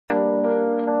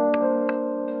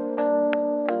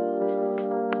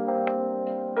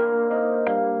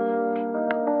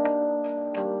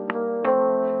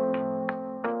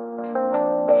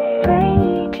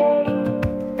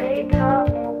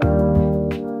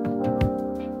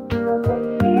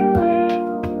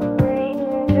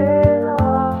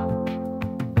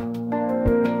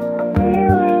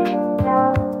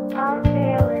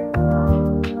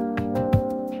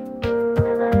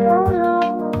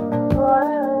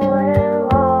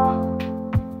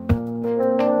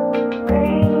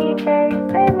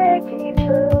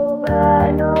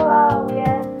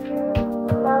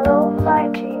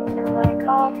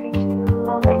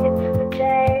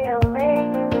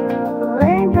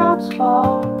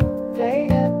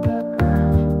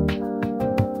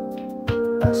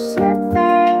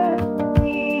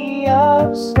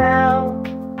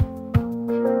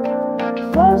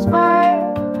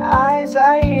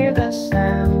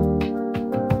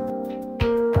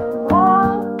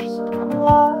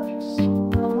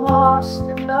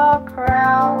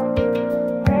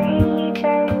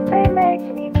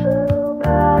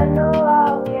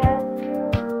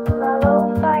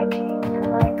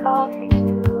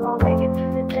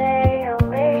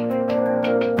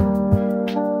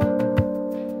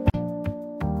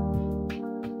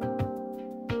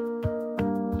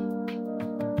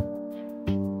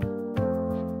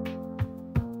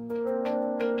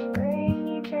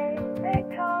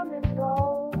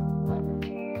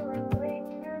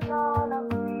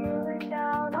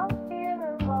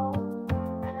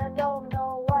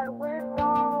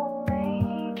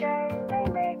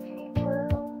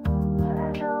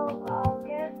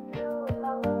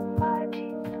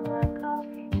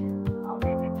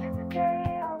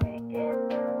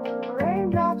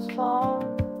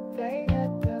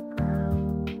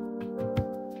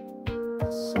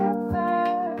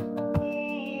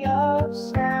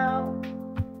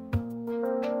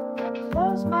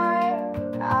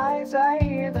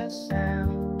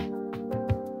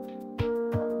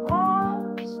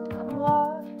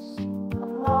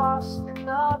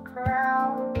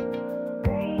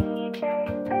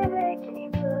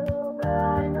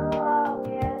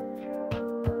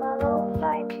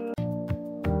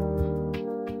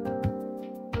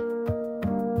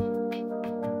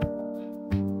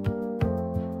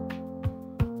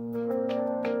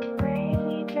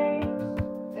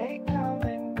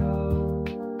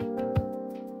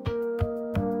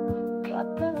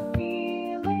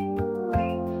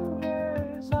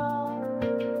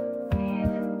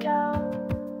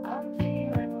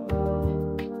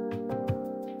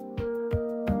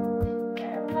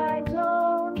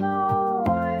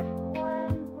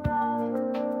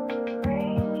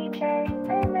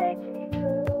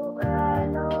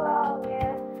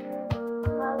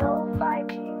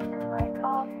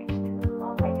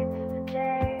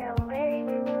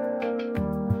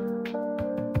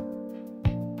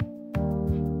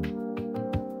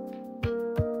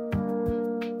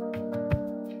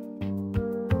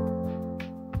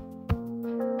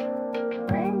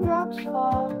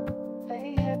fall,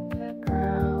 they hit the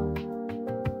ground.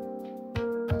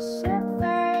 I sit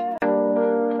there.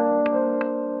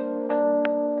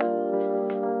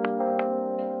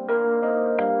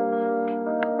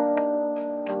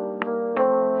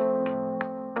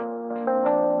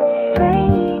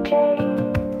 Rainy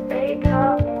days, they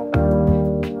come and go.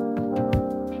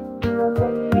 But the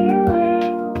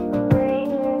feeling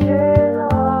lingers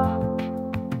on.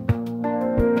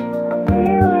 I'm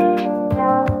feeling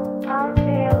down, I'm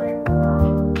feeling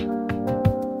low,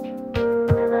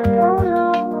 and I don't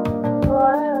know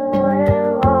what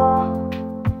went wrong.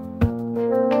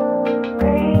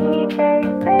 Rainy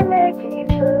days, they make me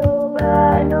blue, but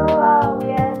I know I'll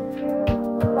get through.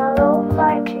 My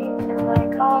lo-fi beats and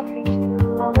my coffee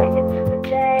too. I'll make it through the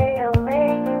day, I'll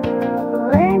make it through. The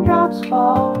raindrops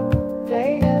fall,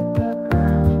 they hit the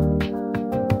ground.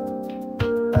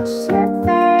 I sit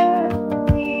there,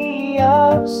 be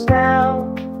upset.